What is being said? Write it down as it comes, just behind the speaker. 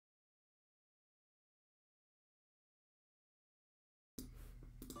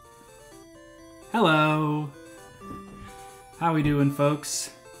Hello. How we doing, folks?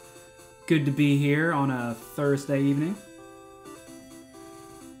 Good to be here on a Thursday evening.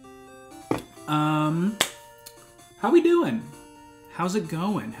 How we doing? How's it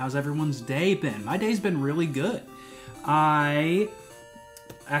going? How's everyone's day been? My day's been really good. I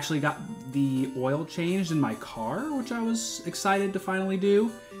actually got the oil changed in my car, which I was excited to finally do.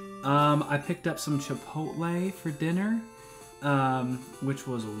 I picked up some Chipotle for dinner, which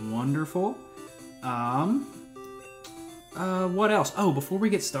was wonderful. What else? Oh, before we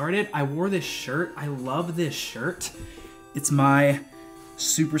get started, I wore this shirt. I love this shirt. It's my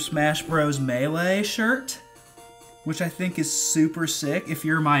Super Smash Bros. Melee shirt, which I think is super sick. If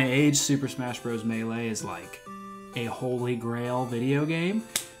you're my age, Super Smash Bros. Melee is like a holy grail video game.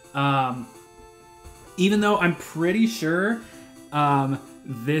 Even though I'm pretty sure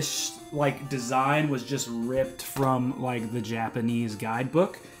this like design was just ripped from like the Japanese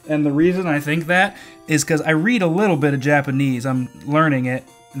guidebook. And the reason I think that is because I read a little bit of Japanese. I'm learning it.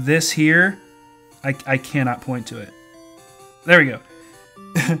 This here, I cannot point to it. There we go.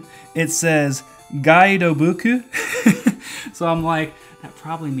 It says Gaidobuku. So I'm like, that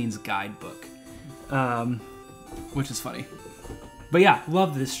probably means guidebook. Which is funny. But yeah,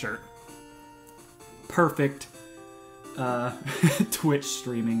 love this shirt. Perfect Twitch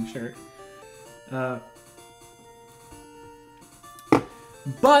streaming shirt.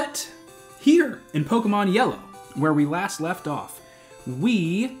 But here in Pokemon Yellow, where we last left off,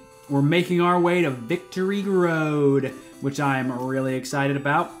 we were making our way to Victory Road, which I'm really excited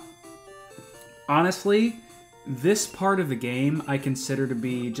about. Honestly, this part of the game I consider to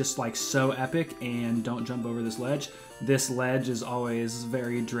be just like so epic, and don't jump over this ledge. This ledge is always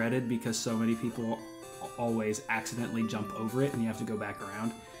very dreaded because so many people always accidentally jump over it and you have to go back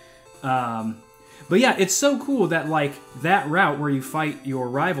around. But yeah, it's so cool that like that route where you fight your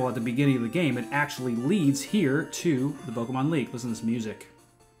rival at the beginning of the game, it actually leads here to the Pokemon League. Listen to this music.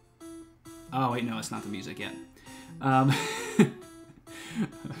 Oh wait, no, it's not the music yet. I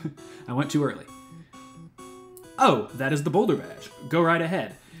went too early. Oh, that is the Boulder Badge. Go right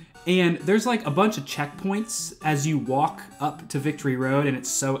ahead. And there's like a bunch of checkpoints as you walk up to Victory Road, and it's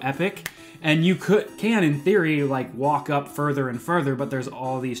so epic. And you can, in theory, like walk up further and further, but there's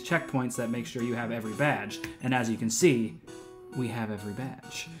all these checkpoints that make sure you have every badge. And as you can see, we have every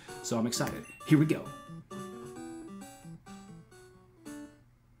badge. So I'm excited. Here we go.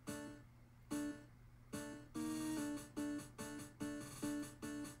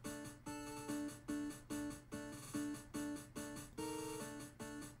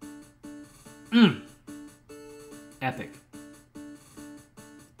 Epic.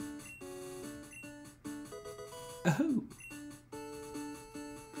 Oh.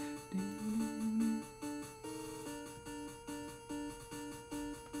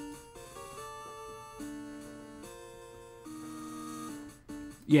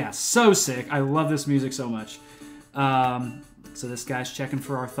 Yeah, so sick. I love this music so much. So this guy's checking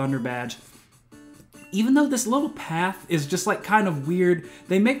for our Thunder Badge. Even though this little path is just like kind of weird,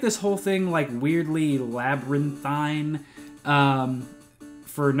 they make this whole thing like weirdly labyrinthine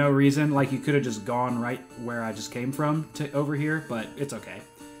for no reason. Like you could have just gone right where I just came from to over here, but it's okay.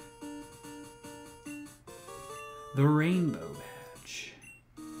 The Rainbow Badge.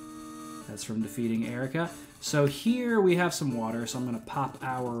 That's from defeating Erica. So here we have some water, so I'm going to pop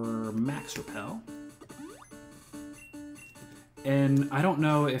our Max Repel. And I don't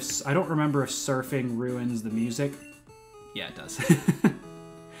know if... I don't remember if surfing ruins the music. Yeah, it does.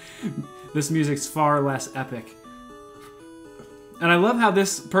 This music's far less epic. And I love how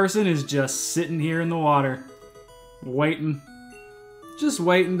this person is just sitting here in the water. Waiting. Just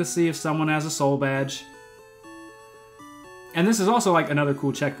waiting to see if someone has a soul badge. And this is also like another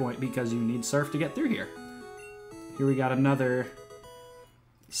cool checkpoint because you need surf to get through here. Here we got another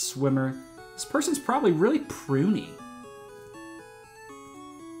swimmer. This person's probably really pruny.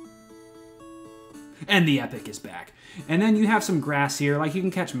 And the epic is back. And then you have some grass here. Like, you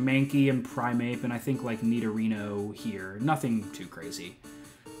can catch Mankey and Primeape, and I think, like, Nidorino here. Nothing too crazy.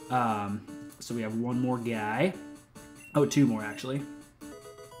 So we have one more guy. Oh, two more, actually.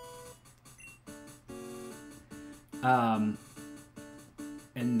 And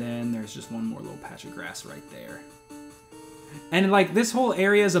then there's just one more little patch of grass right there. And, like, this whole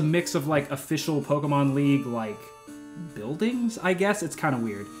area is a mix of, like, official Pokemon League, like, buildings, I guess. It's kind of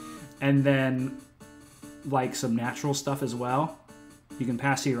weird. And then... like some natural stuff as well. You can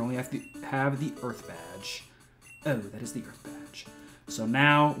pass here, only have to have the Earth Badge. Oh, that is the Earth Badge. So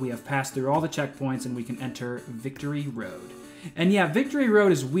now we have passed through all the checkpoints and we can enter Victory Road. And yeah, Victory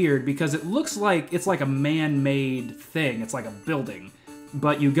Road is weird because it looks like it's like a man-made thing. It's like a building.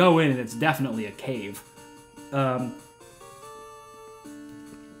 But you go in and it's definitely a cave.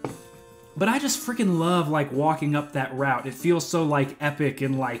 But I just freaking love, like, walking up that route. It feels so, like, epic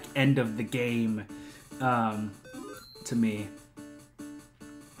and, like, end of the game to me.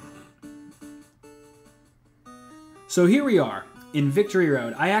 So here we are in Victory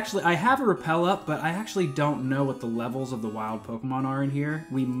Road. I have a rappel up, but I actually don't know what the levels of the wild Pokemon are in here.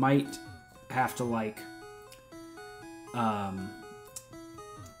 We might have to, like,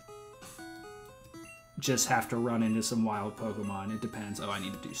 just have to run into some wild Pokemon. It depends. Oh, I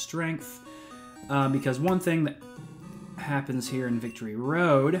need to do Strength. Because one thing that happens here in Victory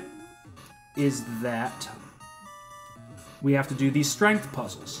Road is that we have to do these Strength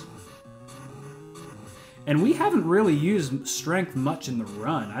puzzles. And we haven't really used Strength much in the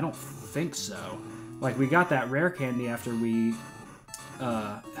run. I don't think so. Like, we got that rare candy after we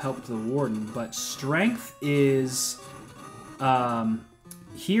helped the Warden, but Strength is...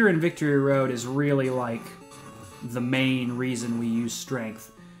 here in Victory Road is really, like, the main reason we use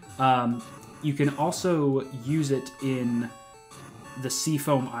Strength. You can also use it in the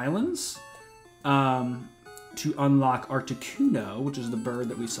Seafoam Islands to unlock Articuno, which is the bird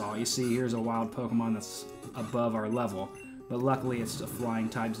that we saw. You see, here's a wild Pokemon that's above our level, but luckily it's a flying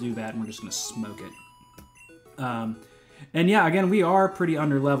type Zubat, and we're just going to smoke it. And yeah, again, we are pretty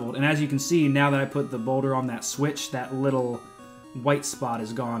under-leveled, and as you can see, now that I put the boulder on that switch, that little white spot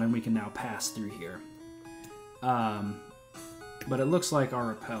is gone, and we can now pass through here. But it looks like our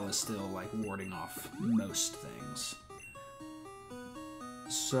rappel is still, like, warding off most things.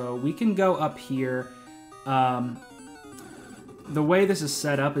 So we can go up here. The way this is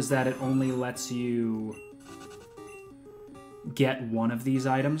set up is that it only lets you get one of these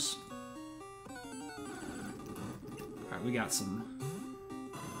items. Alright, we got some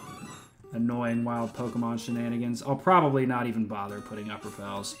annoying wild Pokemon shenanigans. I'll probably not even bother putting up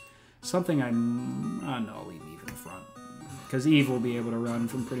rappels. Something no, I'll leave Eve in the front. Because Eve will be able to run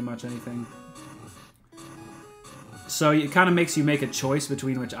from pretty much anything. So it kind of makes you make a choice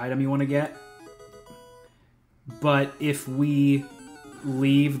between which item you want to get. But if we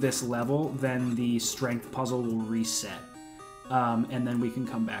leave this level, then the Strength puzzle will reset. And then we can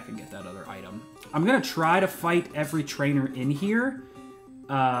come back and get that other item. I'm going to try to fight every trainer in here.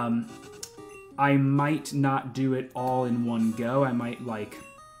 I might not do it all in one go. I might, like,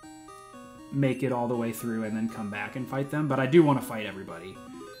 make it all the way through and then come back and fight them. But I do want to fight everybody.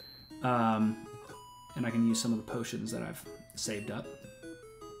 And I can use some of the potions that I've saved up.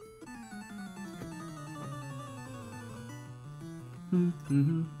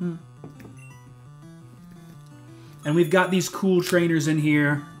 And we've got these cool trainers in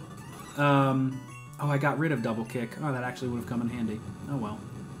here. Oh, I got rid of Double Kick. Oh, that actually would have come in handy. Oh, well.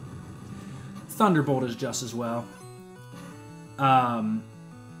 Thunderbolt is just as well.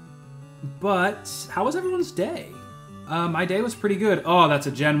 But how was everyone's day? My day was pretty good. Oh, that's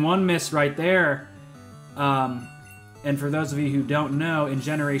a Gen 1 miss right there. And for those of you who don't know, in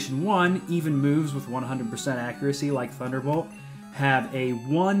Generation 1, even moves with 100% accuracy, like Thunderbolt, have a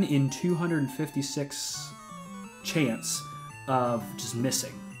 1 in 256 chance of just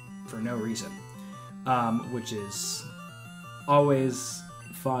missing for no reason. Which is always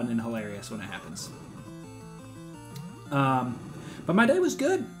fun and hilarious when it happens. But my day was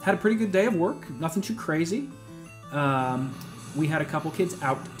good. Had a pretty good day of work. Nothing too crazy. We had a couple kids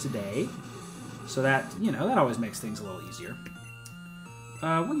out today. So that, you know, that always makes things a little easier.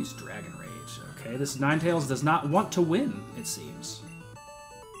 We'll use Dragon Rage. Okay, this Ninetales does not want to win, it seems.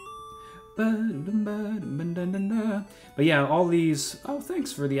 But yeah, all these... Oh,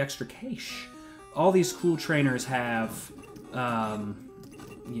 thanks for the extra cash. All these cool trainers have,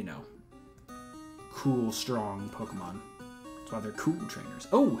 you know, cool, strong Pokemon. That's why they're cool trainers.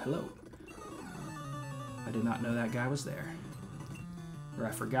 Oh, hello. I did not know that guy was there. Or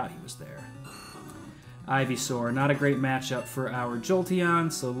I forgot he was there. Ivysaur, not a great matchup for our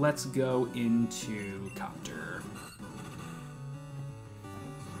Jolteon, so let's go into Copter.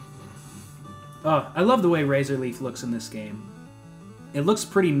 Oh, I love the way Razor Leaf looks in this game. It looks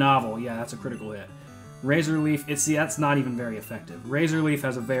pretty novel. Yeah, that's a critical hit. Razor Leaf, that's not even very effective. Razor Leaf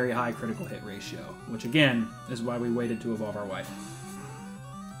has a very high critical hit ratio, which again, is why we waited to evolve our wife.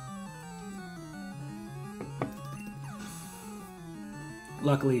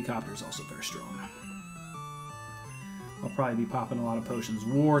 Luckily, Copter's also very strong. I'll probably be popping a lot of potions.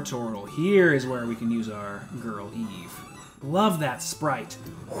 Wartortle. Here is where we can use our girl Eve. Love that sprite.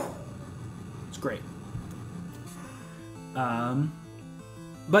 It's great.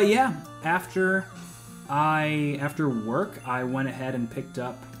 But yeah, after work, I went ahead and picked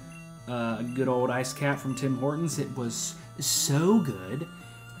up a good old Ice Cap from Tim Hortons. It was so good.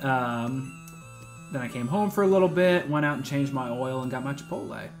 Then I came home for a little bit, went out and changed my oil and got my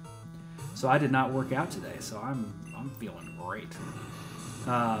Chipotle. So I did not work out today, so I'm feeling great.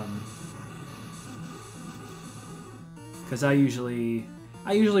 Because I usually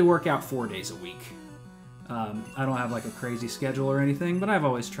work out 4 days a week. I don't have like a crazy schedule or anything, but I've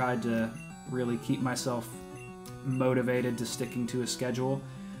always tried to really keep myself motivated to sticking to a schedule.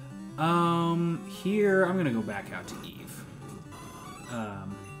 Here I'm gonna go back out to Eve.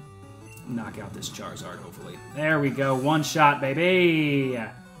 Knock out this Charizard, hopefully. There we go, one shot, baby!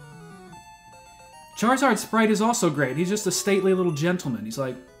 Charizard's sprite is also great. He's just a stately little gentleman. He's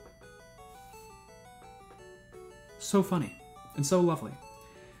like... so funny. And so lovely.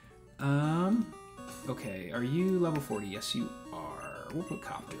 Okay, are you level 40? Yes, you are. We'll put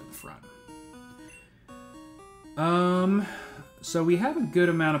Copter in the front. So we have a good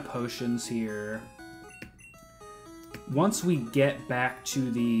amount of potions here. Once we get back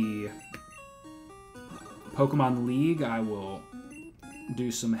to the Pokemon League, I will do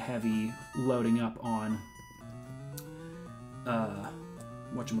some heavy loading up on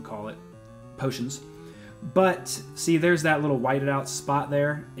whatchamacallit, potions. But see, there's that little whited out spot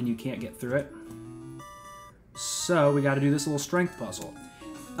there, and you can't get through it. So we got to do this little strength puzzle.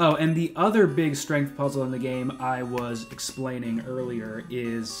 Oh, and the other big strength puzzle in the game I was explaining earlier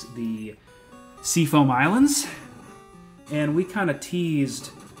is the Seafoam Islands. And we kind of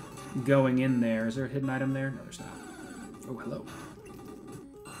teased going in there. Is there a hidden item there? No, there's not. Oh, hello.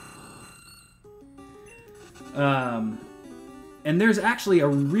 And there's actually a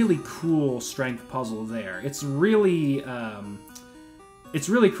really cool strength puzzle there. It's really oh,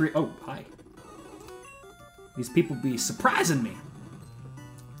 hi. These people be surprising me.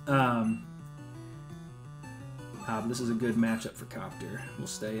 This is a good matchup for Copter. We'll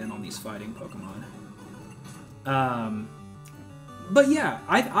stay in on these fighting Pokemon. But yeah,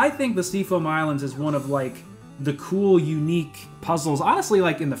 I think the Seafoam Islands is one of, like, the cool, unique puzzles, honestly,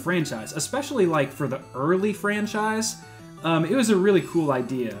 like, in the franchise. Especially, like, for the early franchise. It was a really cool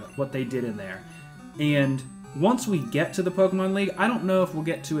idea, what they did in there. And once we get to the Pokemon League, I don't know if we'll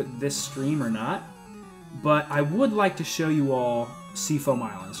get to it this stream or not, but I would like to show you all Seafoam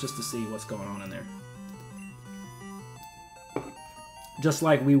Islands, just to see what's going on in there. Just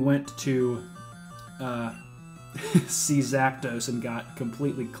like we went to see Zapdos and got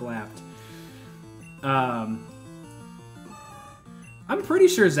completely clapped. I'm pretty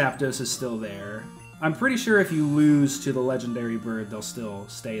sure Zapdos is still there. I'm pretty sure if you lose to the legendary bird, they'll still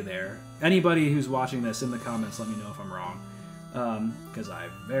stay there. Anybody who's watching this in the comments, let me know if I'm wrong. Because I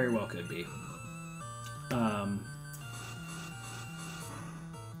very well could be.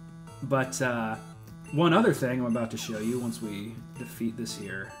 But one other thing I'm about to show you once we defeat this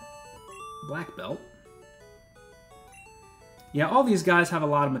here black belt. Yeah, all these guys have a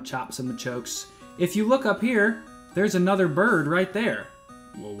lot of Machops and Machokes. If you look up here, there's another bird right there.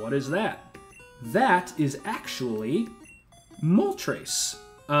 Well, what is that? That is actually Moltres.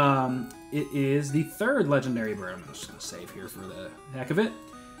 It is the third legendary bird. I'm just going to save here for the heck of it.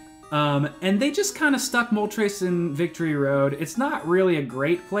 And they just kind of stuck Moltres in Victory Road. It's not really a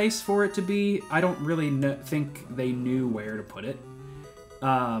great place for it to be. I don't really think they knew where to put it.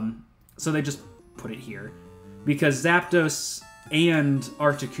 So they just put it here. Because Zapdos and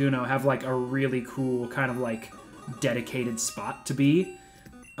Articuno have like a really cool kind of like dedicated spot to be.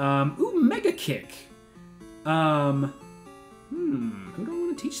 Ooh, Mega Kick. Who do I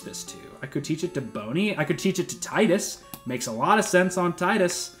want to teach this to? I could teach it to Boney. I could teach it to Titus. Makes a lot of sense on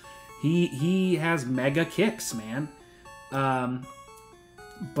Titus. He has Mega Kicks, man.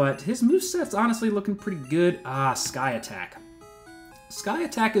 But his moveset's honestly looking pretty good. Ah, Sky Attack. Sky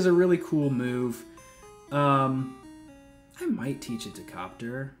Attack is a really cool move. I might teach it to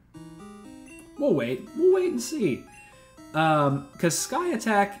Copter. We'll wait. We'll wait and see. Because Sky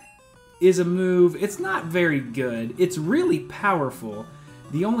Attack is a move, it's not very good. It's really powerful.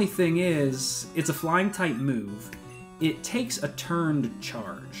 The only thing is, it's a flying type move. It takes a turn to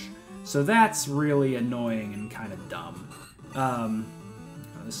charge. So that's really annoying and kind of dumb. Oh,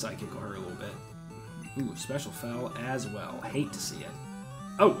 this Psychic will hurt a little bit. Ooh, Special fell as well. Hate to see it.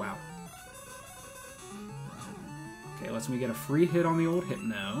 Oh, wow. Okay, lets me get a free hit on the old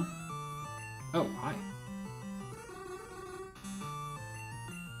Hypno. Oh, hi.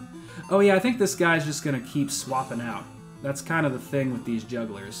 Oh yeah, I think this guy's just gonna keep swapping out. That's kind of the thing with these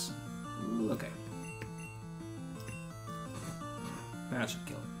jugglers. Ooh, okay. That should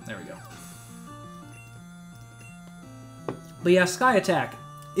kill it. There we go. But yeah, Sky Attack.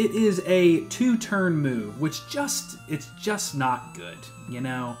 It is a 2-turn move, which it's just not good, you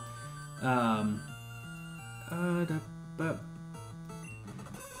know?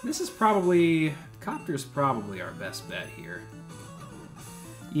 This is probably... Copter's probably our best bet here.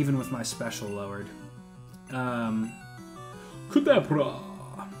 Even with my special lowered. Kadabra!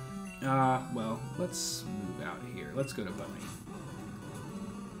 Well, let's move out of here. Let's go to Boney.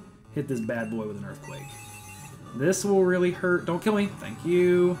 Hit this bad boy with an Earthquake. This will really hurt. Don't kill me. Thank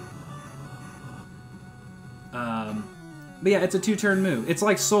you. But yeah, it's a 2-turn move. It's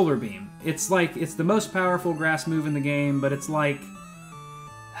like Solar Beam. It's the most powerful grass move in the game, but it's like...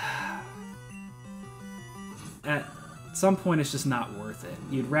 At some point, it's just not worth it.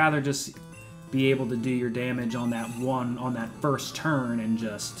 You'd rather just be able to do your damage on that first turn and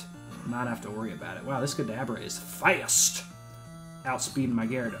just not have to worry about it. Wow, this Kadabra is fast! Outspeeding my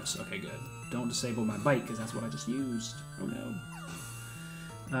Gyarados. Okay, good. Don't disable my bite, because that's what I just used. Oh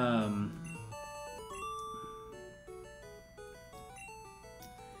no.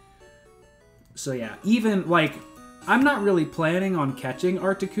 So yeah, even, like, I'm not really planning on catching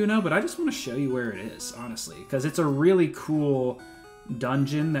Articuno, but I just want to show you where it is, honestly. Because it's a really cool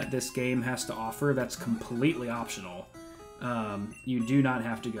dungeon that this game has to offer that's completely optional. You do not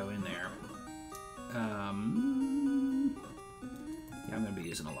have to go in there. Yeah, I'm going to be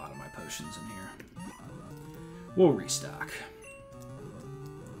using a lot of my potions in here. We'll restock.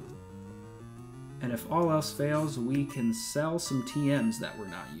 And if all else fails, we can sell some TMs that we're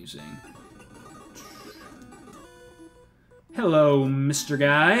not using. Hello, Mr.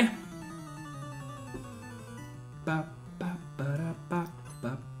 Guy.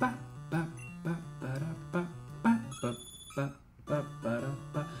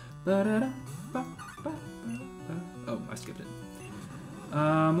 Oh, I skipped it.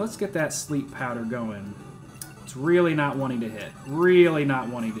 Let's get that sleep powder going. It's really not wanting to hit. Really not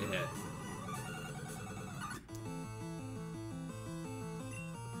wanting to hit.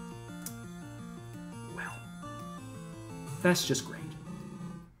 That's just great.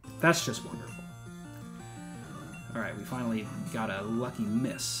 That's just wonderful. Alright, we finally got a lucky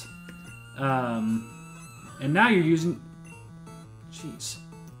miss. And now you're using... Jeez.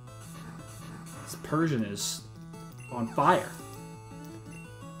 This Persian is on fire.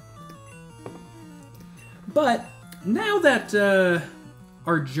 But now that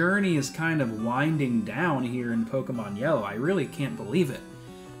our journey is kind of winding down here in Pokemon Yellow, I really can't believe it.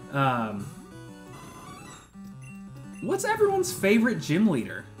 What's everyone's favorite gym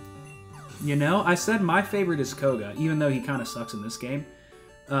leader? You know, I said my favorite is Koga, even though he kind of sucks in this game.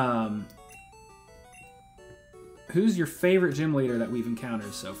 Who's your favorite gym leader that we've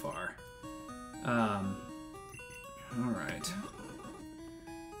encountered so far? Alright.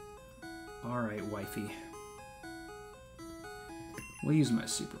 Alright, wifey. We'll use my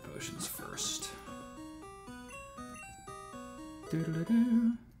super potions first. There's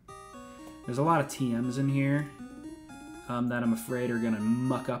a lot of TMs in here. That I'm afraid are going to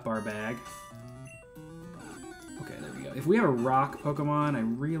muck up our bag. Okay, there we go. If we have a rock Pokemon, I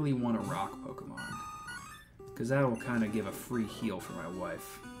really want a rock Pokemon. Because that will kind of give a free heal for my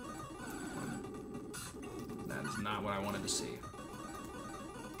wife. That is not what I wanted to see.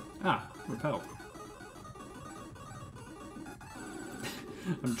 Ah, repel.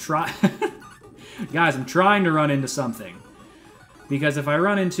 I'm trying... Guys, I'm trying to run into something. Because if I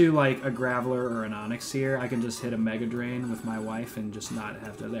run into, like, a Graveler or an Onix here, I can just hit a Mega Drain with my wife and just not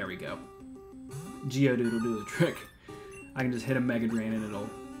have to... There we go. Geodude will do the trick. I can just hit a Mega Drain and it'll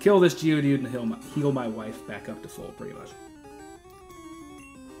kill this Geodude and heal my wife back up to full, pretty much.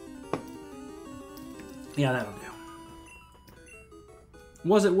 Yeah, that'll do.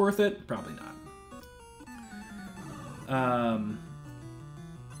 Was it worth it? Probably not.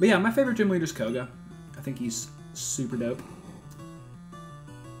 But yeah, my favorite gym leader is Koga. I think he's super dope.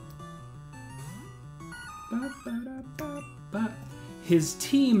 His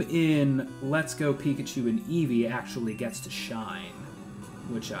team in Let's Go Pikachu and Eevee actually gets to shine,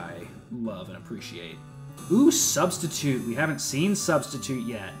 which I love and appreciate. Ooh, Substitute. We haven't seen Substitute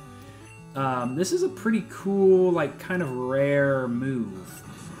yet. This is a pretty cool, like, kind of rare move.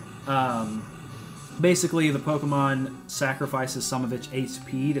 Basically, the Pokemon sacrifices some of its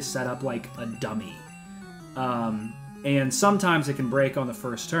HP to set up, like, a dummy. And sometimes it can break on the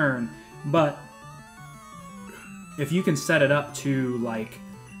first turn, but if you can set it up to, like,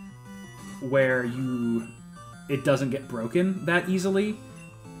 where it doesn't get broken that easily,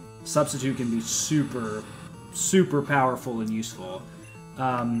 Substitute can be super, super powerful and useful.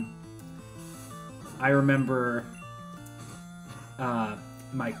 I remember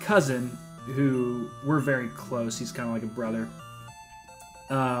my cousin, who we're very close, he's kind of like a brother.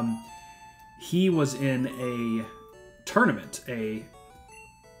 He was in a tournament, a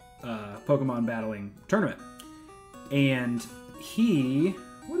Pokemon battling tournament. And he...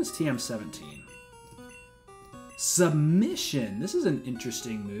 What is TM17? Submission. This is an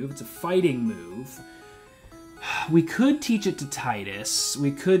interesting move. It's a fighting move. We could teach it to Titus.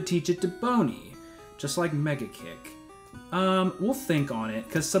 We could teach it to Boney. Just like Mega Kick. We'll think on it.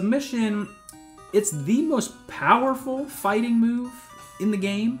 Because Submission, it's the most powerful fighting move in the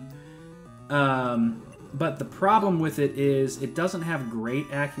game. But the problem with it is it doesn't have great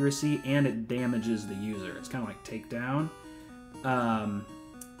accuracy and it damages the user. It's kind of like Takedown.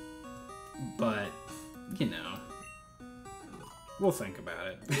 But, you know, we'll think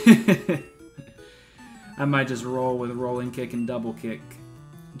about it. I might just roll with Rolling Kick and Double Kick.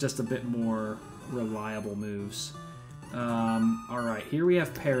 Just a bit more reliable moves. Alright, here we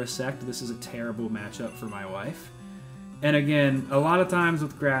have Parasect. This is a terrible matchup for my wife. And again, a lot of times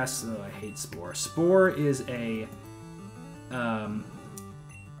with grass, I hate Spore. Spore is a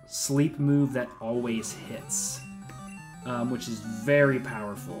sleep move that always hits, which is very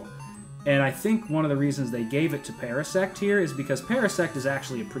powerful. And I think one of the reasons they gave it to Parasect here is because Parasect is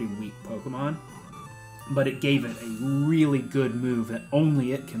actually a pretty weak Pokemon, but it gave it a really good move that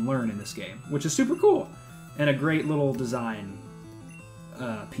only it can learn in this game, which is super cool, and a great little design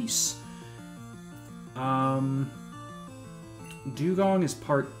piece. Dugong is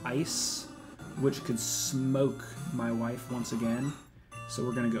part ice, which could smoke my wife once again, so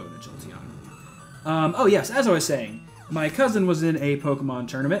we're going to go with a Jolteon. Oh yes, as I was saying, my cousin was in a Pokemon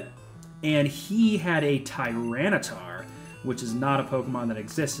tournament, and he had a Tyranitar, which is not a Pokemon that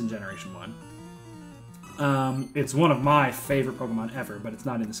exists in Generation 1. It's one of my favorite Pokemon ever, but it's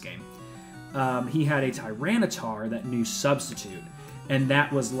not in this game. He had a Tyranitar that knew Substitute, and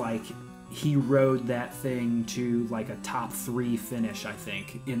that was like, he rode that thing to like a top 3 finish, I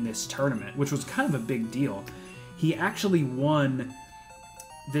think, in this tournament, which was kind of a big deal. He actually won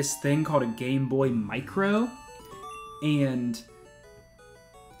this thing called a Game Boy Micro, and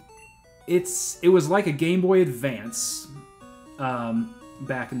it was like a Game Boy Advance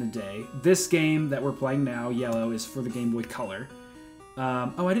back in the day. This game that we're playing now, Yellow, is for the Game Boy Color.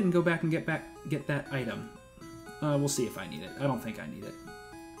 Oh, I didn't go back and get that item. We'll see if I need it. I don't think I need it.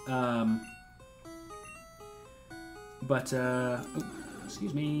 Oh,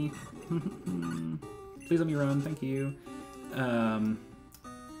 excuse me. Please let me run, thank you.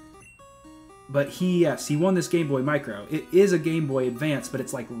 But yes, he won this Game Boy Micro. It is a Game Boy Advance, but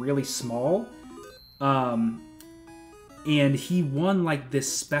it's like really small. And he won like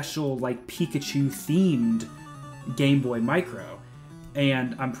this special like Pikachu themed Game Boy Micro.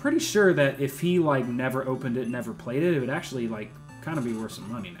 And I'm pretty sure that if he like never opened it, never played it, it would actually like kind of be worth some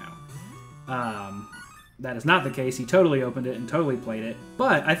money now. That is not the case. He totally opened it and totally played it,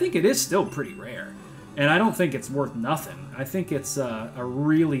 but I think it is still pretty rare, and I don't think it's worth nothing. I think it's a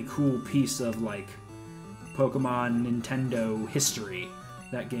really cool piece of like Pokemon Nintendo history,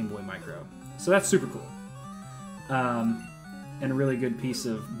 that Game Boy Micro. So that's super cool, and a really good piece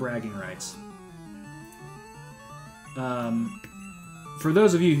of bragging rights. For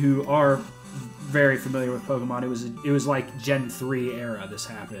those of you who are very familiar with Pokemon, it was like Gen 3 era this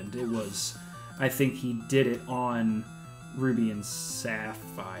happened. It was, I think he did it on Ruby and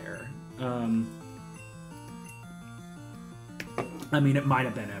Sapphire. I mean, it might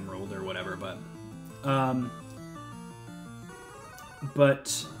have been Emerald or whatever,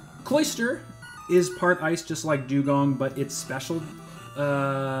 but Cloyster is part ice just like Dugong, but it's special.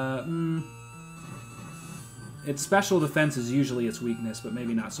 Its special defense is usually its weakness, but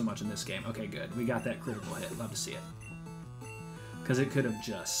maybe not so much in this game. Okay, good. We got that critical hit. Love to see it. Because it could have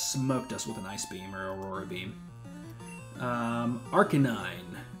just smoked us with an Ice Beam or Aurora Beam.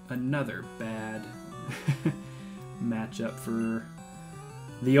 Arcanine. Another bad matchup for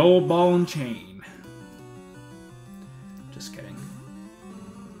the old ball and chain. Just kidding.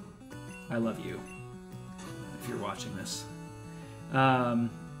 I love you, if you're watching this.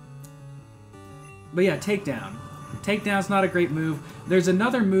 But yeah, Takedown. Takedown's not a great move. There's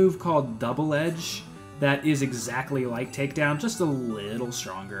another move called Double Edge that is exactly like Takedown, just a little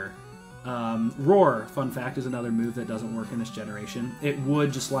stronger. Roar, fun fact, is another move that doesn't work in this generation. It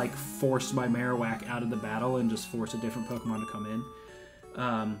would just like force my Marowak out of the battle and just force a different Pokemon to come in.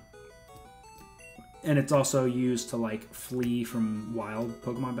 And it's also used to like flee from wild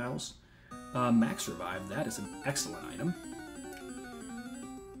Pokemon battles. Max Revive, that is an excellent item.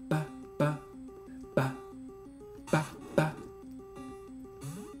 Ba, ba, ba, ba, ba.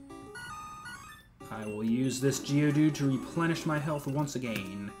 I will use this Geodude to replenish my health once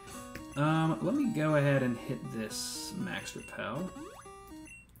again. Let me go ahead and hit this Max Repel.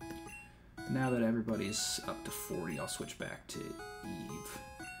 Now that everybody's up to 40, I'll switch back to Eve.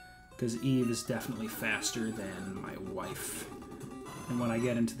 because Eve is definitely faster than my wife. And when I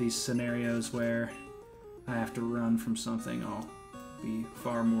get into these scenarios where I have to run from something, I'll be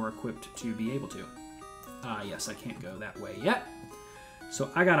far more equipped to be able to. Ah, yes, I can't go that way yet.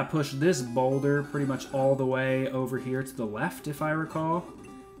 So I gotta push this boulder pretty much all the way over here to the left, if I recall.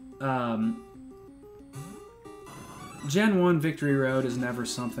 Gen 1 Victory Road is never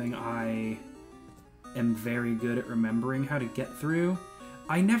something I am very good at remembering how to get through.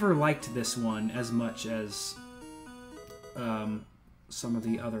 I never liked this one as much as some of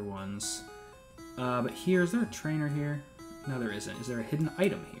the other ones. But here, is there a trainer here? No, there isn't. Is there a hidden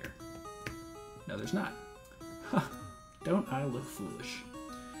item here? No, there's not. Huh. Don't I look foolish?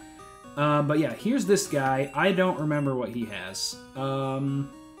 But yeah, here's this guy. I don't remember what he has. We'll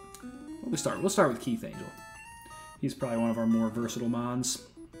start with Keith Angel. He's probably one of our more versatile mons.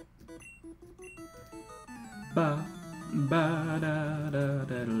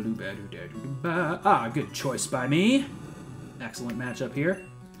 Ah, good choice by me. Excellent matchup here.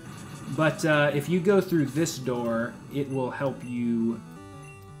 But if you go through this door, it will help you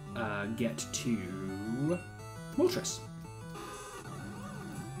get to Moltres.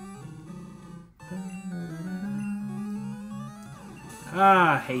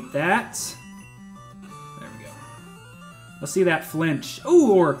 Ah, hate that. There we go. Let's see that flinch.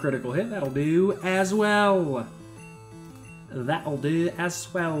 Ooh, or a critical hit. That'll do as well. That'll do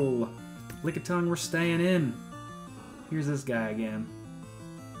as well. Lickitung, we're staying in. Here's this guy again.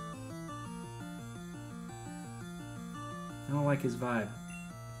 I don't like his vibe.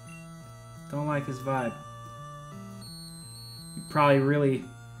 Don't like his vibe. You're probably really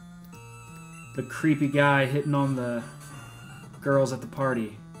the creepy guy hitting on the girls at the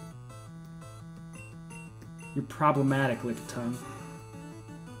party. You're problematic, Lickitung.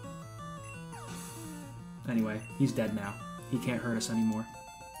 Anyway, he's dead now. He can't hurt us anymore.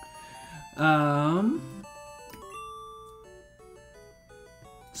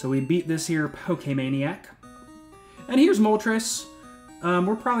 So we beat this here Pokemaniac. And here's Moltres.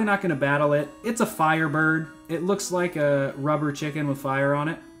 We're probably not going to battle it. It's a Firebird. It looks like a rubber chicken with fire on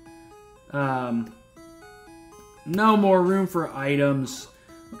it. No more room for items.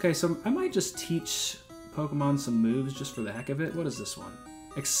 Okay, so I might just teach Pokemon some moves just for the heck of it. What is this one?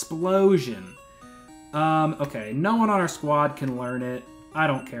 Explosion. Okay, no one on our squad can learn it. I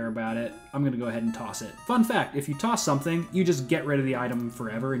don't care about it. I'm going to go ahead and toss it. Fun fact, if you toss something, you just get rid of the item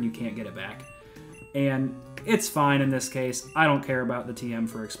forever and you can't get it back. And it's fine in this case. I don't care about the TM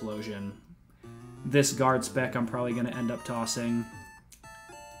for Explosion. This guard spec I'm probably going to end up tossing.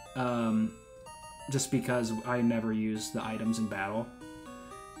 Just because I never use the items in battle.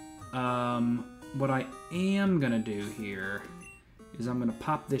 What I am going to do here is I'm going to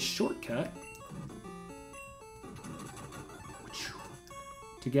pop this shortcut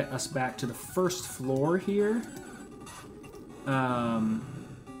to get us back to the first floor here. We'll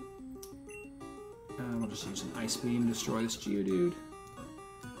just use an Ice Beam to destroy this Geodude.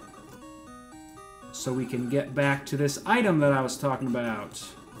 So we can get back to this item that I was talking about.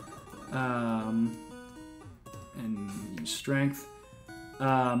 And use Strength.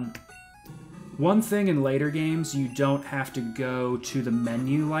 One thing in later games, you don't have to go to the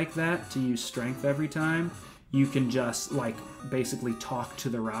menu like that to use Strength every time. You can just, like, basically talk to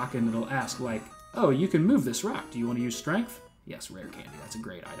the rock and it'll ask, like, oh, you can move this rock. Do you want to use Strength? Yes, Rare Candy. That's a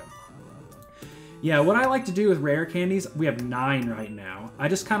great item. Yeah, what I like to do with Rare Candies, we have 9 right now. I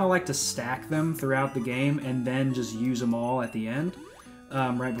just kind of like to stack them throughout the game and then just use them all at the end,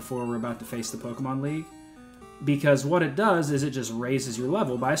 right before we're about to face the Pokemon League. Because what it does is it just raises your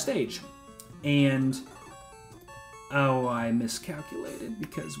level by a stage. And oh, I miscalculated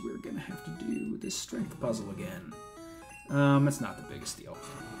because we're going to have to do this strength puzzle again. It's not the biggest deal.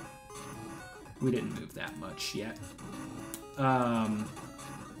 We didn't move that much yet. Sorry,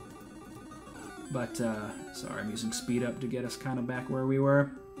 I'm using speed up to get us kind of back where we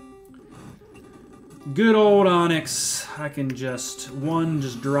were. Good old Onix. I can just, one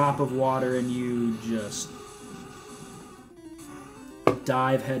drop of water and you just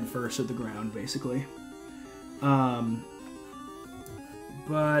dive headfirst at the ground, basically. But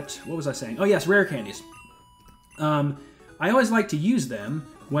what was I saying? Oh yes, rare candies. I always like to use them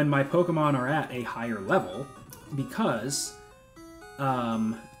when my Pokemon are at a higher level because,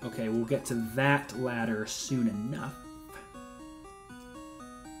 okay, we'll get to that ladder soon enough.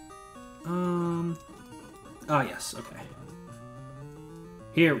 Oh yes, okay.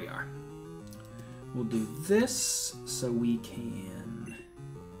 Here we are. We'll do this so we can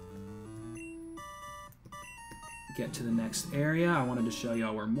get to the next area. I wanted to show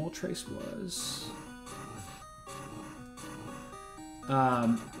y'all where Moltres was.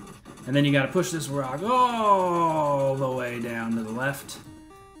 And then you got to push this rock all the way down to the left.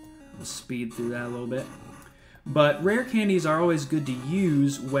 We'll speed through that a little bit. But rare candies are always good to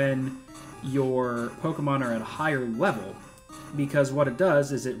use when your Pokemon are at a higher level, because what it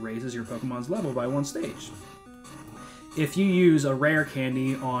does is it raises your Pokemon's level by 1 stage. If you use a rare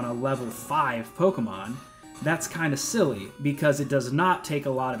candy on a level 5 Pokemon, that's kind of silly, because it does not take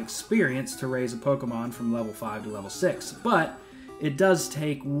a lot of experience to raise a Pokemon from level 5 to level 6, but it does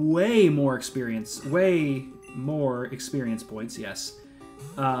take way more experience points, yes,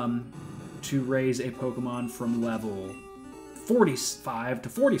 to raise a Pokemon from level 45 to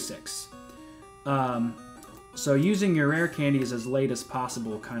 46. So using your rare candies as late as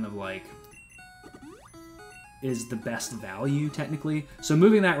possible kind of like is the best value, technically. So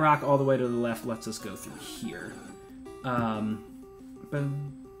moving that rock all the way to the left lets us go through here. And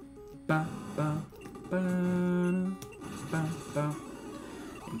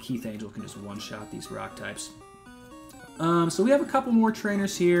Keith Angel can just one-shot these rock types. So we have a couple more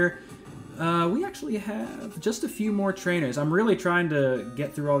trainers here. We actually have just a few more trainers. I'm really trying to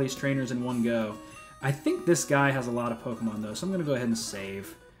get through all these trainers in one go. I think this guy has a lot of Pokemon, though, so I'm going to go ahead and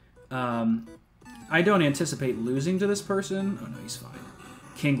save. I don't anticipate losing to this person. Oh, no, he's fine.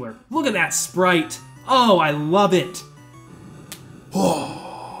 Kingler. Look at that sprite! Oh, I love it!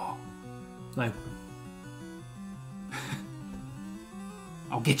 Oh! Like...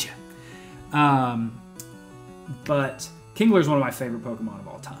 I'll get you. But Kingler's one of my favorite Pokemon of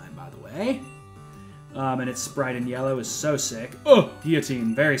all time, by the way. And its sprite in yellow is so sick. Oh,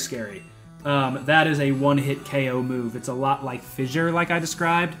 Guillotine, very scary. That is a one-hit KO move. It's a lot like Fissure, like I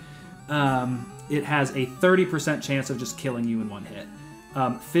described. It has a 30% chance of just killing you in one hit.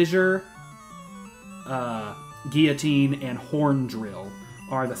 Fissure, Guillotine, and Horn Drill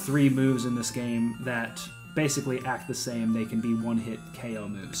are the 3 moves in this game that basically act the same. They can be one-hit KO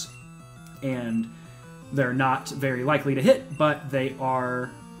moves. And they're not very likely to hit, but they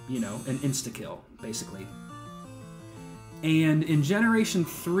are, you know, an insta-kill, basically. And in Generation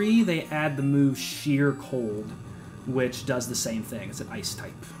 3, they add the move Sheer Cold, which does the same thing. It's an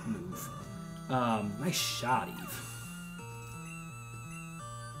Ice-type move. Nice shot, Eve.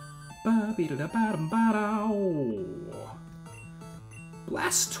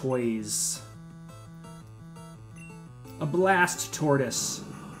 Blastoise. A Blast Tortoise.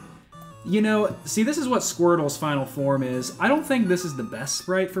 You know, see, this is what Squirtle's final form is. I don't think this is the best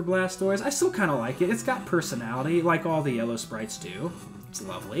sprite for Blastoise. I still kind of like it. It's got personality, like all the yellow sprites do. It's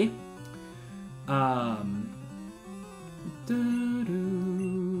lovely.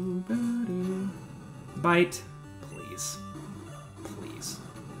 Bite. Please. Please.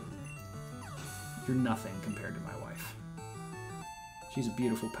 You're nothing compared to my wife. She's a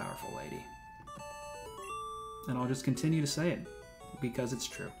beautiful, powerful lady. And I'll just continue to say it, because it's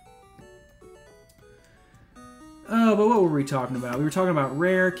true. Oh, but what were we talking about? We were talking about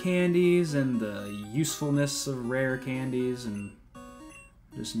rare candies and the usefulness of rare candies and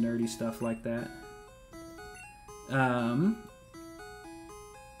just nerdy stuff like that.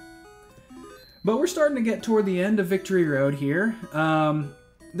 But we're starting to get toward the end of Victory Road here.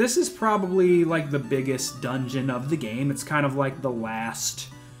 This is probably like the biggest dungeon of the game. It's kind of like the last,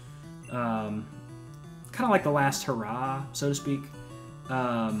 hurrah, so to speak.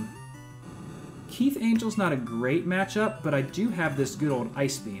 Keith Angel's not a great matchup, but I do have this good old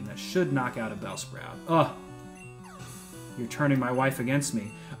Ice Beam that should knock out a Bellsprout. Ugh. You're turning my wife against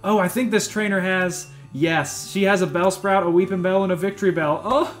me. Oh, I think this trainer has... Yes, she has a Bellsprout, a Weeping Bell, and a Victory Bell.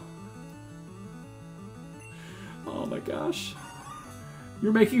 Oh! Oh my gosh.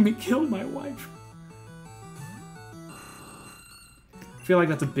 You're making me kill my wife. I feel like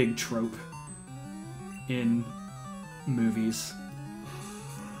that's a big trope in movies,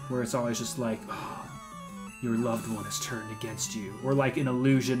 where it's always just like, oh, your loved one has turned against you. Or like an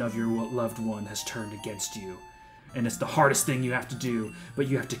illusion of your loved one has turned against you. And it's the hardest thing you have to do, but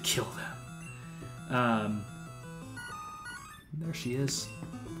you have to kill them. There she is.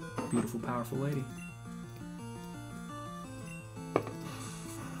 Beautiful, powerful lady.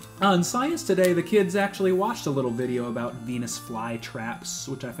 In science today, the kids actually watched a little video about Venus flytraps,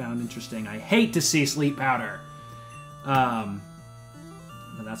 which I found interesting. I hate to see sleep powder. But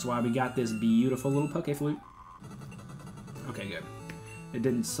that's why we got this beautiful little Poke Flute. Okay, good. It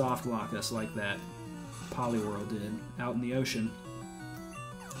didn't soft lock us like that Poliwhirl did out in the ocean.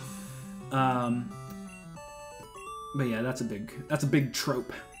 But yeah, that's a big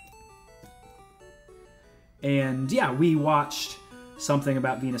trope. And yeah, we watched something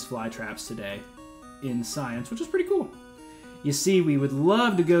about Venus flytraps today in science, which was pretty cool. You see, we would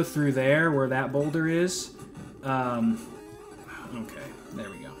love to go through there where that boulder is. Okay, there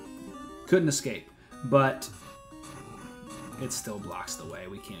we go. Couldn't escape. But it still blocks the way.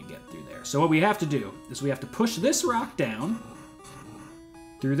 We can't get through there. So what we have to do is we have to push this rock down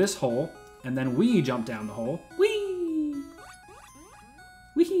through this hole, and then we jump down the hole. Whee!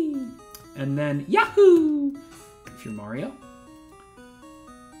 Whee! And then, yahoo! If you're Mario.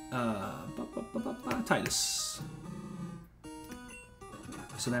 Titus.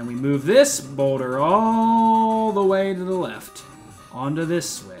 So then we move this boulder all the way to the left onto this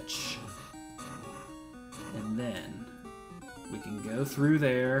switch. And then we can go through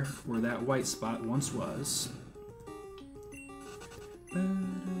there where that white spot once was.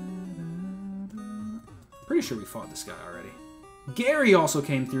 Pretty sure we fought this guy already. Gary also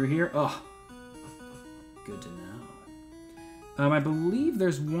came through here. Oh, good to know. I believe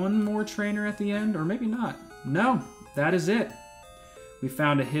there's one more trainer at the end, or maybe not. No, that is it. We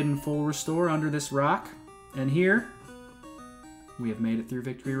found a hidden full restore under this rock, and here we have made it through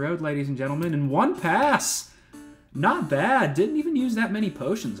Victory Road, ladies and gentlemen, in one pass. Not bad. Didn't even use that many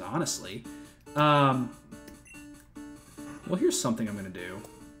potions, honestly. Well, here's something I'm going to do.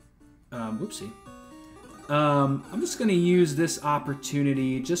 Whoopsie. I'm just going to use this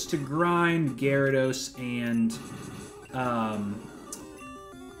opportunity just to grind Gyarados and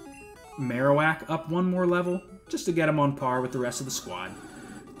Marowak up one more level, just to get them on par with the rest of the squad.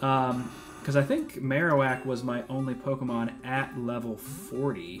 Because I think Marowak was my only Pokemon at level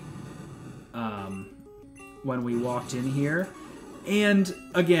 40 when we walked in here. And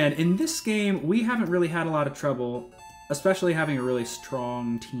again, in this game, we haven't really had a lot of trouble, especially having a really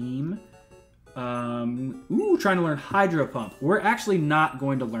strong team. Trying to learn Hydro Pump. We're actually not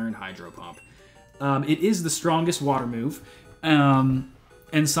going to learn Hydro Pump. It is the strongest water move, and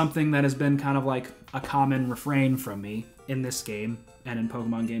something that has been kind of like a common refrain from me in this game, and in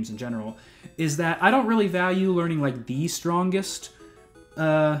Pokemon games in general, is that I don't really value learning like the strongest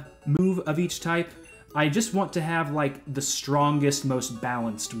move of each type. I just want to have like the strongest, most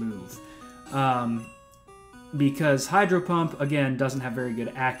balanced move. Because Hydro Pump, again, doesn't have very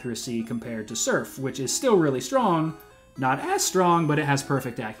good accuracy compared to Surf, which is still really strong. Not as strong, but it has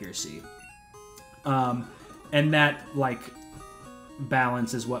perfect accuracy. And that, like,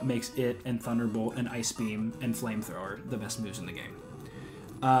 balance is what makes it and Thunderbolt and Ice Beam and Flamethrower the best moves in the game.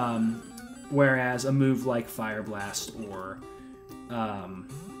 Whereas a move like Fire Blast or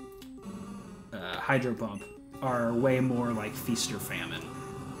Hydro Pump are way more like Feast or Famine.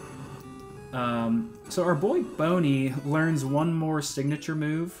 So our boy Boney learns one more signature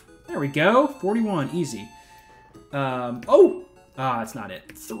move. There we go. 41. Easy. It's not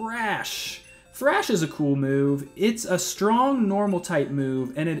it. Thrash. Thrash is a cool move. It's a strong normal type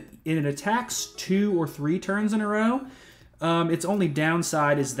move, and it attacks 2 or 3 turns in a row. Its only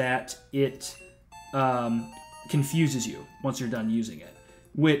downside is that it confuses you once you're done using it.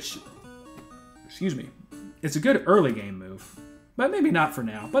 Which, excuse me, it's a good early game move. But maybe not for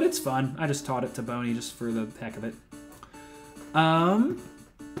now. But it's fun. I just taught it to Boney just for the heck of it.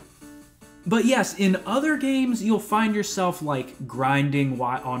 But yes, in other games, you'll find yourself like grinding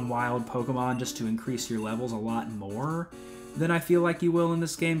on wild Pokemon just to increase your levels a lot more than I feel like you will in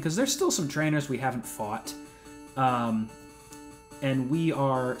this game. Because there's still some trainers we haven't fought. And we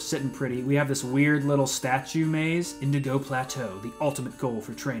are sitting pretty. We have this weird little statue maze. Indigo Plateau, the ultimate goal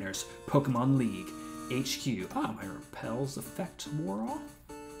for trainers. Pokemon League. HQ. Oh, my Repel's effect wore off.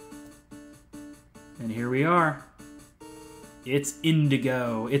 And here we are. It's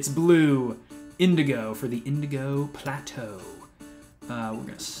Indigo. It's blue. Indigo for the Indigo Plateau. We're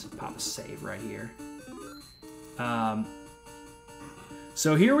going to pop a save right here.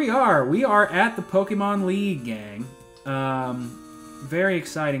 So here we are. We are at the Pokemon League, gang. Very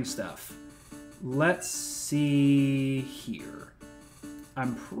exciting stuff. Let's see here.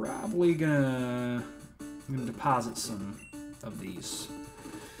 I'm probably I'm gonna deposit some of these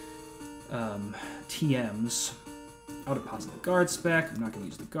TMs. I'll deposit the guard spec. I'm not gonna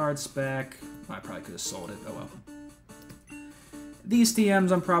use the guard spec. I probably could have sold it. Oh well. These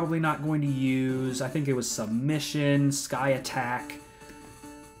TMs I'm probably not going to use. I think it was Submission, Sky Attack.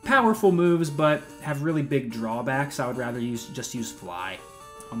 Powerful moves, but have really big drawbacks. I would rather just use Fly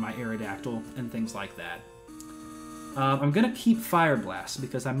on my Aerodactyl and things like that. I'm going to keep Fire Blast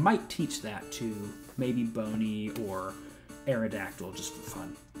because I might teach that to maybe Boney or Aerodactyl just for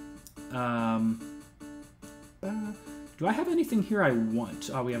fun. Do I have anything here I want?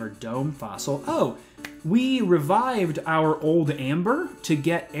 Oh, we have our Dome Fossil. Oh, we revived our old Amber to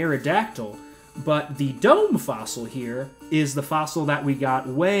get Aerodactyl, but the Dome Fossil here is the fossil that we got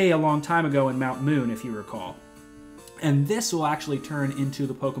way a long time ago in Mount Moon, if you recall. And this will actually turn into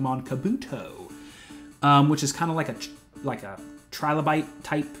the Pokemon Kabuto, which is kind of like a Trilobite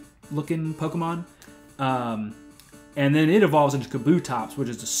type looking Pokemon. And then it evolves into Kabutops, which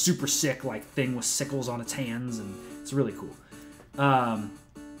is a super sick like thing with sickles on its hands, and it's really cool.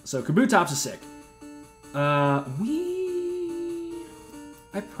 So Kabutops is sick.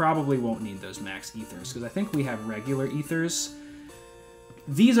 I probably won't need those max ethers, because I think we have regular ethers.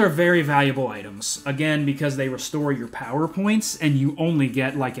 These are very valuable items, again, because they restore your power points, and you only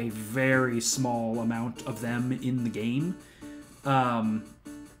get like a very small amount of them in the game.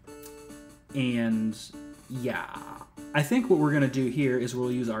 And yeah, I think what we're going to do here is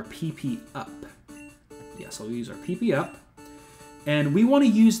we'll use our PP up. Yes, we'll use our PP up. And we want to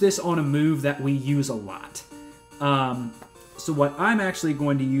use this on a move that we use a lot. So what I'm actually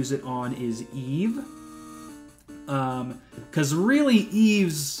going to use it on is Eve. Because really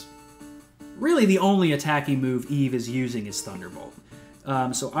the only attacking move Eve is using is Thunderbolt.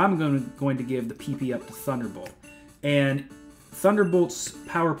 So I'm going to give the PP up to Thunderbolt. And Thunderbolt's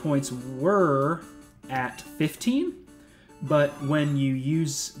power points were at 15, but when you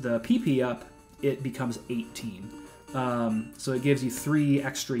use the PP up, it becomes 18. So it gives you 3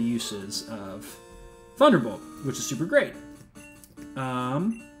 extra uses of Thunderbolt, which is super great.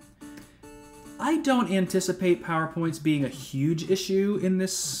 I don't anticipate power points being a huge issue in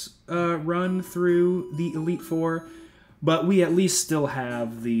this run through the Elite Four, but we at least still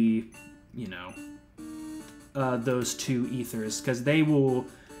have the, you know, those 2 ethers, because they will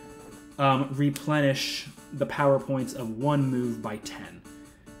replenish the power points of one move by 10.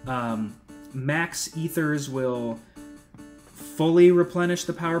 Max ethers will fully replenish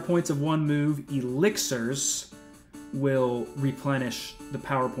the power points of one move. Elixirs will replenish the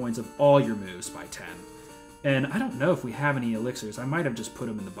power points of all your moves by 10. And I don't know if we have any elixirs. I might have just put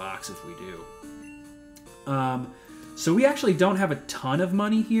them in the box if we do. So we actually don't have a ton of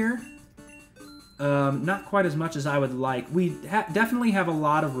money here. Not quite as much as I would like. We definitely have a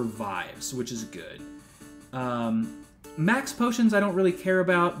lot of revives, which is good. Max potions I don't really care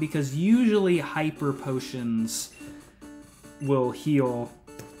about, because usually hyper potions will heal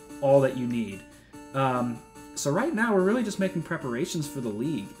all that you need. So right now we're really just making preparations for the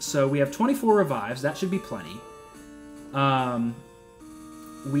league. So we have 24 revives. That should be plenty.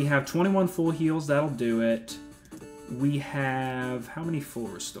 We have 21 full heals. That'll do it. We have... how many full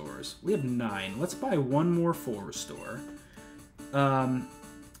restores? We have 9. Let's buy one more full restore.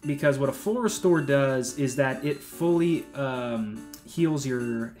 Because what a full restore does is that it fully heals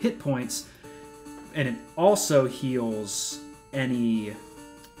your hit points, and it also heals any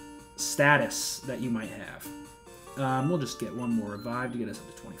status that you might have. We'll just get one more revive to get us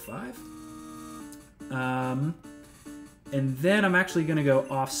up to 25. And then I'm actually going to go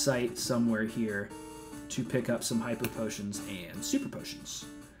off-site somewhere here to pick up some hyper potions and super potions.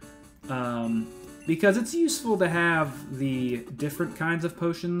 Because it's useful to have the different kinds of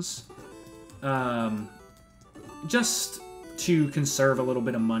potions, just to conserve a little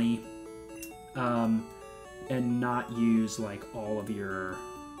bit of money, and not use like all of your...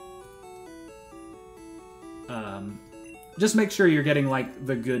 just make sure you're getting like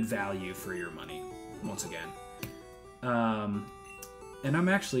the good value for your money, once again. And I'm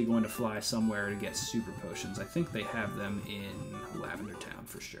actually going to fly somewhere to get super potions. I think they have them in Lavender Town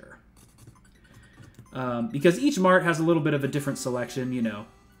for sure. Because each mart has a little bit of a different selection, you know.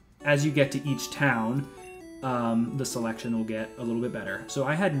 As you get to each town, the selection will get a little bit better. So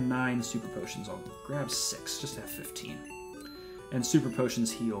I had 9 super potions. I'll grab 6, just to have 15. And super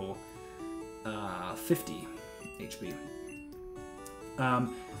potions heal 50 HP.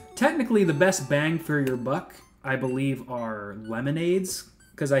 Technically, the best bang for your buck, I believe, are lemonades,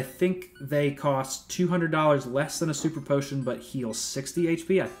 because I think they cost $200 less than a super potion, but heal 60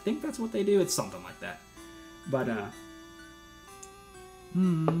 HP. I think that's what they do. It's something like that. But,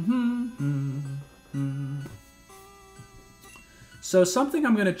 So something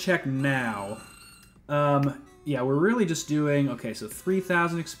I'm going to check now. Yeah, we're really just doing... okay, so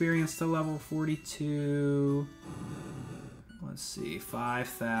 3,000 experience to level 42. Let's see,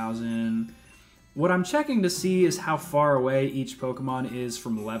 5,000. What I'm checking to see is how far away each Pokemon is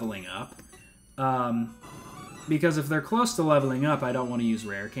from leveling up. Because if they're close to leveling up, I don't want to use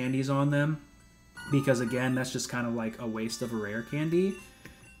rare candies on them. Because, again, that's just kind of like a waste of a rare candy.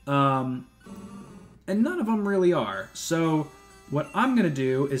 And none of them really are. So what I'm going to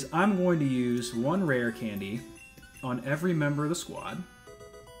do is I'm going to use 1 rare candy on every member of the squad.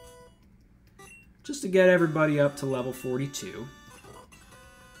 Just to get everybody up to level 42.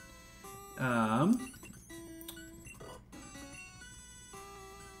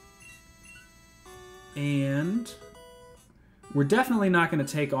 And we're definitely not going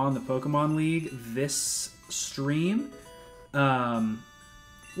to take on the Pokemon League this stream.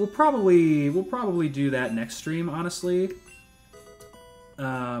 we'll probably do that next stream, honestly.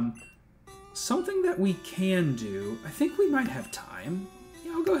 Something that we can do, I think we might have time.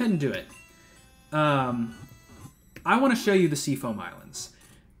 Yeah, I'll go ahead and do it. I want to show you the Seafoam Islands.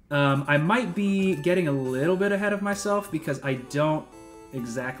 I might be getting a little bit ahead of myself because I don't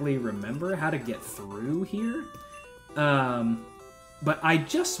exactly remember how to get through here. But I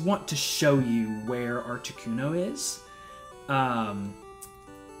just want to show you where Articuno is.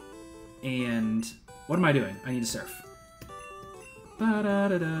 And what am I doing? I need to surf.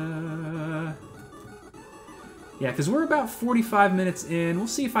 Ba-da-da-da. Yeah, because we're about 45 minutes in. We'll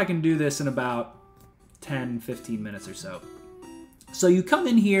see if I can do this in about 10, 15 minutes or so. So you come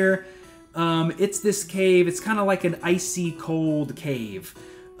in here. It's this cave. It's kind of like an icy cold cave.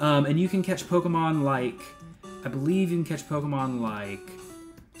 And you can catch Pokemon like... I believe you can catch Pokemon like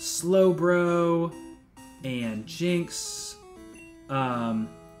Slowbro and Jinx.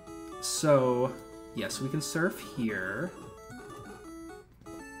 So, yes, we can surf here.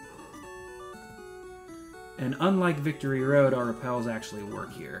 And unlike Victory Road, our repels actually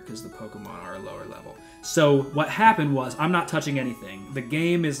work here because the Pokemon are lower level. So what happened was, I'm not touching anything. The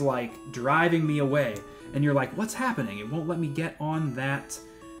game is like driving me away. And you're like, what's happening? It won't let me get on that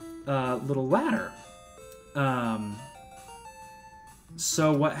little ladder.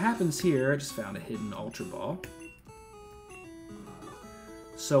 So what happens here, I just found a hidden Ultra Ball.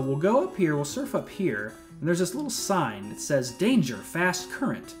 So we'll go up here, we'll surf up here, and there's this little sign that says, Danger, Fast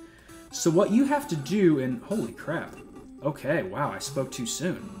Current. So what you have to do in... Holy crap. Okay, wow, I spoke too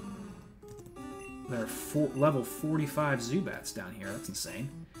soon. There are level 45 Zubats down here. That's insane.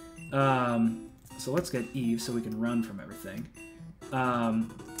 So let's get Eve so we can run from everything.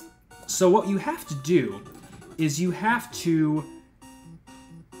 So what you have to do is you have to...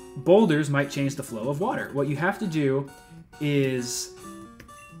 Boulders might change the flow of water. What you have to do is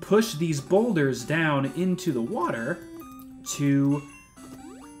push these boulders down into the water to...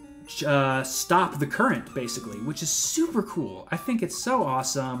 stop the current, basically, which is super cool. I think it's so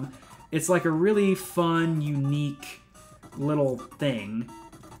awesome. It's like a really fun, unique little thing.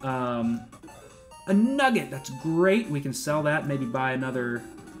 A nugget, that's great. We can sell that, maybe buy another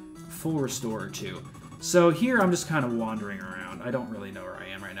full restore or two. So here I'm just kind of wandering around. I don't really know where I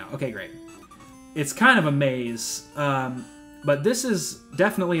am right now. Okay, great. It's kind of a maze, but this is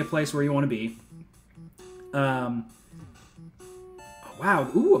definitely a place where you want to be.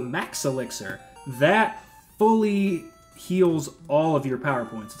 Wow, ooh, a Max Elixir. That fully heals all of your power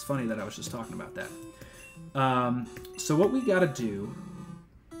points. It's funny that I was just talking about that. So what we gotta do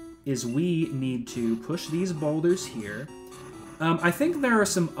is we need to push these boulders here. I think there are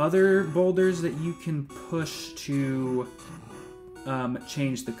some other boulders that you can push to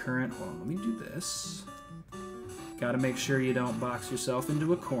change the current. Hold on, let me do this. Gotta make sure you don't box yourself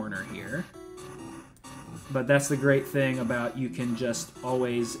into a corner here. But that's the great thing about you can just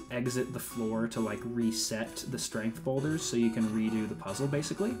always exit the floor to like reset the strength boulders so you can redo the puzzle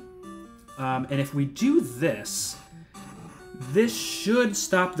basically. And if we do this, this should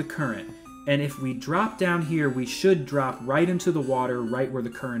stop the current. And if we drop down here, we should drop right into the water right where the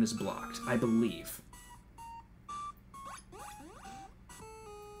current is blocked, I believe.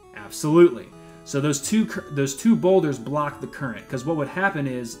 Absolutely. So those two boulders block the current, because what would happen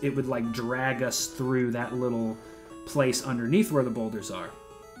is it would like drag us through that little place underneath where the boulders are.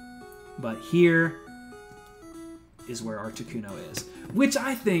 But here is where Articuno is, which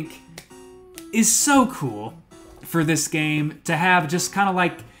I think is so cool for this game to have just kind of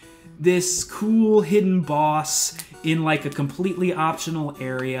like this cool hidden boss in like a completely optional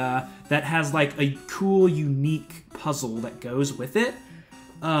area that has like a cool unique puzzle that goes with it.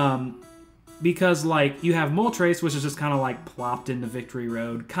 Because, like, you have Moltres, which is just kind of, like, plopped into Victory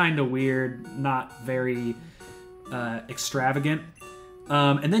Road. Kind of weird, not very extravagant.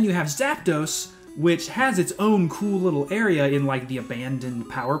 And then you have Zapdos, which has its own cool little area in, like, the abandoned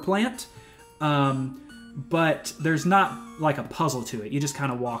power plant. But there's not, like, a puzzle to it. You just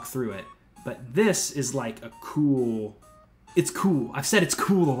kind of walk through it. But this is, like, a cool... It's cool. I've said it's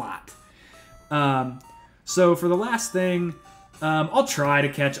cool a lot. So for the last thing... I'll try to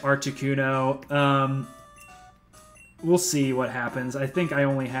catch Articuno. We'll see what happens. I think I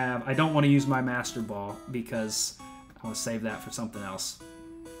only have... I don't want to use my Master Ball because I want to save that for something else.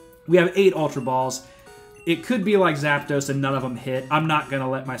 We have 8 Ultra Balls. It could be like Zapdos and none of them hit. I'm not going to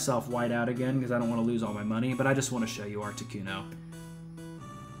let myself white out again because I don't want to lose all my money, but I just want to show you Articuno.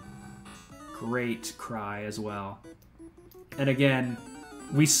 Great cry as well. And again,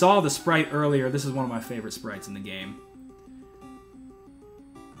 we saw the sprite earlier. This is one of my favorite sprites in the game.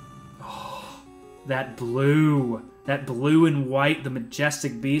 That blue and white, the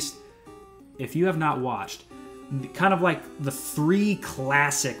majestic beast. If you have not watched, kind of like the 3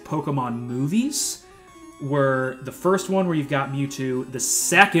 classic Pokemon movies were the first one where you've got Mewtwo, the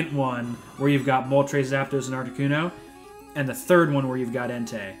second one where you've got Moltres, Zapdos, and Articuno, and the third one where you've got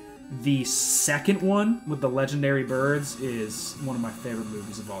Entei. The second one with the legendary birds is one of my favorite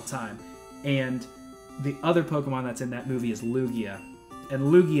movies of all time. And the other Pokemon that's in that movie is Lugia. And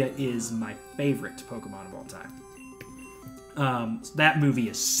Lugia is my favorite Pokemon of all time. So that movie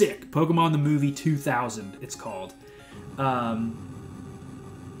is sick. Pokemon the Movie 2000, it's called.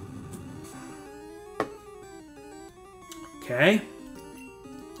 Okay.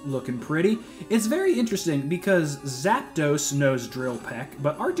 Looking pretty. It's very interesting because Zapdos knows Drill Peck,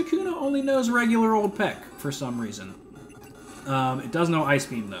 but Articuno only knows regular old Peck for some reason. It does know Ice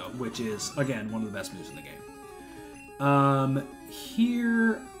Beam, though, which is, again, one of the best moves in the game.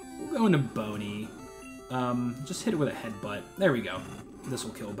 Here, we'll go into Boney. Just hit it with a headbutt. There we go. This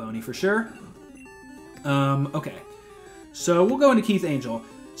will kill Boney for sure. Okay. So we'll go into Keith Angel.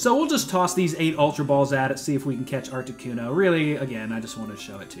 So we'll just toss these 8 Ultra Balls at it, see if we can catch Articuno. Really, again, I just wanted to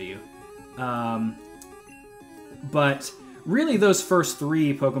show it to you. But really, those first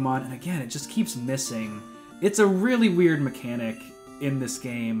 3 Pokemon, and again, it just keeps missing. It's a really weird mechanic in this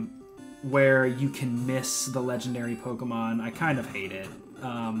game where you can miss the legendary Pokemon. I kind of hate it.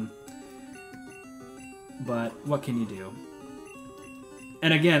 But what can you do?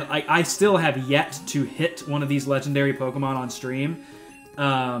 And again, I still have yet to hit one of these legendary Pokemon on stream.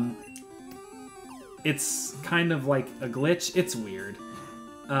 It's kind of like a glitch. It's weird.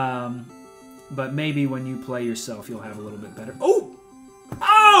 But maybe when you play yourself, you'll have a little bit better... Oh!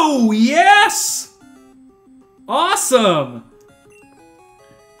 Oh, yes! Awesome!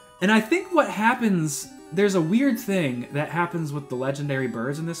 And I think what happens... There's a weird thing that happens with the legendary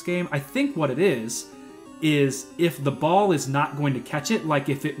birds in this game. I think what it is if the ball is not going to catch it, like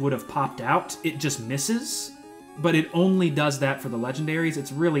if it would have popped out, it just misses. But it only does that for the legendaries.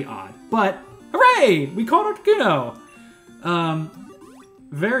 It's really odd. But, hooray! We caught Articuno!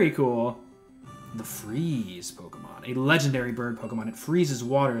 Very cool. The Freeze Pokemon. A legendary bird Pokemon. It freezes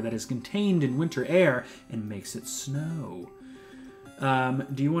water that is contained in winter air and makes it snow.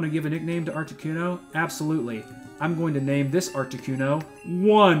 Do you want to give a nickname to Articuno? Absolutely. I'm going to name this Articuno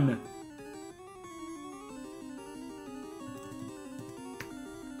 1.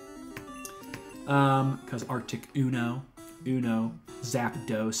 Because Arctic Uno,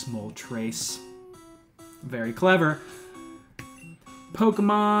 Zapdos, Moltres. Very clever.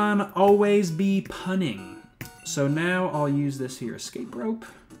 Pokemon always be punning. So now I'll use this here. Escape rope.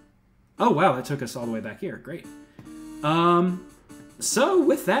 Oh, wow, that took us all the way back here. Great. So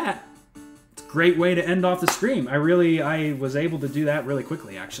with that, it's a great way to end off the stream. I was able to do that really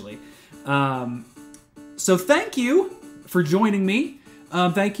quickly, actually. So thank you for joining me.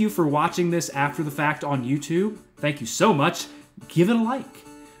 Thank you for watching this after the fact on YouTube. Thank you so much. Give it a like.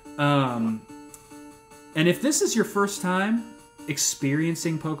 And if this is your first time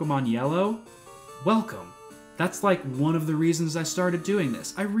experiencing Pokemon Yellow, welcome. That's like one of the reasons I started doing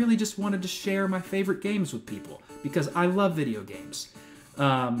this. I really just wanted to share my favorite games with people because I love video games.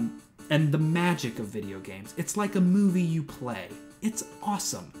 And the magic of video games. It's like a movie you play. It's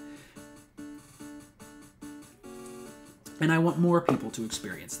awesome. And I want more people to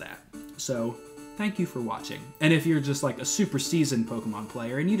experience that. So, thank you for watching. And if you're just like a super seasoned Pokemon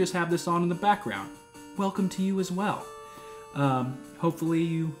player and you just have this on in the background, welcome to you as well. Hopefully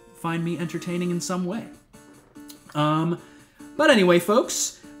you find me entertaining in some way. But anyway,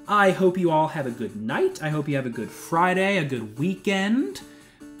 folks, I hope you all have a good night. I hope you have a good Friday, a good weekend.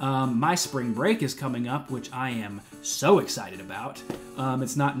 My spring break is coming up, which I am so excited about.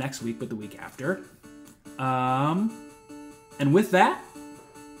 It's not next week, but the week after. And with that,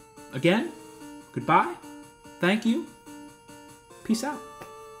 again, goodbye, thank you, peace out.